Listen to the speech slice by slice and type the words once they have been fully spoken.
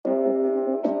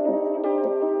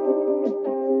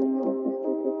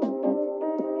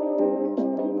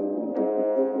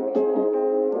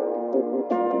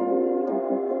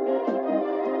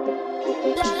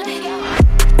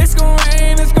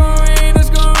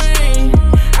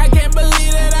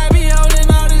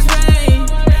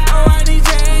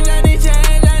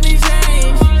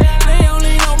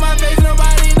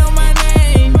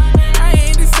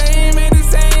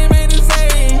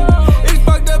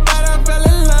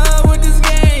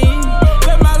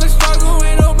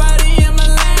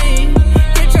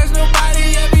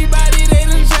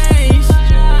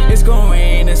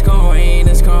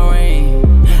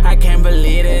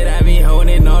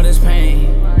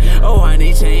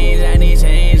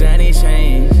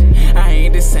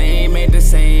ain't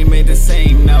the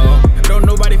same, no. Don't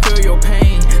nobody feel your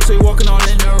pain, so you walking all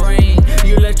in the rain.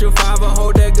 You let your father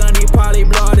hold that gun, he probably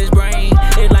blow out his brain.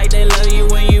 It's like they love you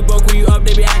when you broke, when you up,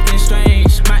 they be acting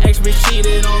strange. My ex bitch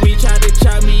cheated on me.